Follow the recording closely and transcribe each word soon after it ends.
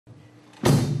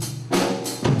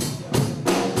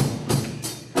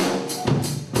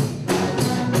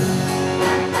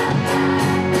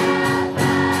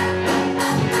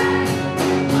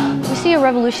see a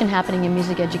revolution happening in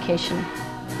music education.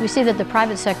 We see that the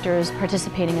private sector is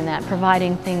participating in that,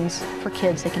 providing things for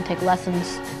kids. They can take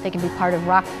lessons, they can be part of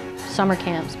rock summer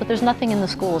camps, but there's nothing in the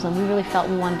schools, and we really felt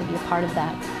we wanted to be a part of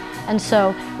that. And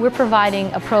so we're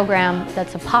providing a program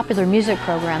that's a popular music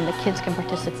program that kids can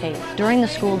participate during the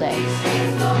school day.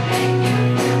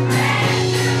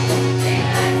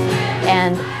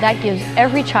 And that gives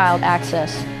every child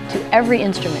access to every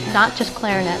instrument, not just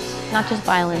clarinets, not just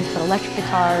violins, but electric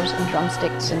guitars and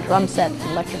drumsticks and drum sets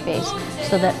and electric bass,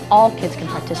 so that all kids can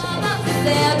participate.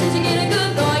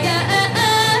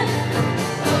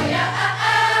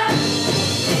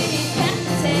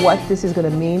 What this is going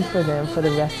to mean for them for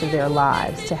the rest of their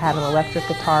lives, to have an electric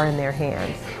guitar in their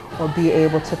hands, or be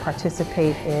able to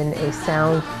participate in a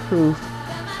soundproof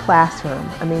classroom.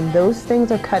 I mean, those things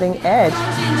are cutting edge.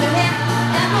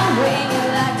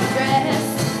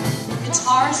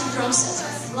 Guitars and drum sets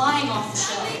are flying off the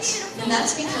shelves, and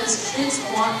that's because kids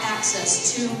want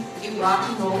access to a rock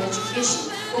and roll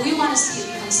education. But we want to see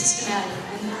it become systematic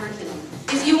in the curriculum.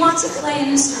 If you want to play an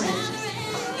instrument,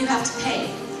 you have to pay.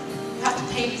 You have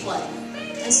to pay to play.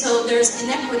 And so there's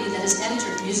inequity that has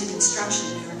entered music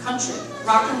instruction in our country.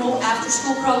 Rock and roll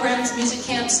after-school programs, music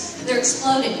camps, they're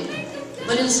exploding.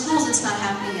 But in the schools, it's not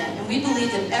happening yet. And we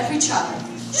believe that every child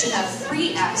should have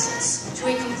free access to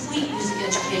a complete music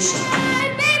education.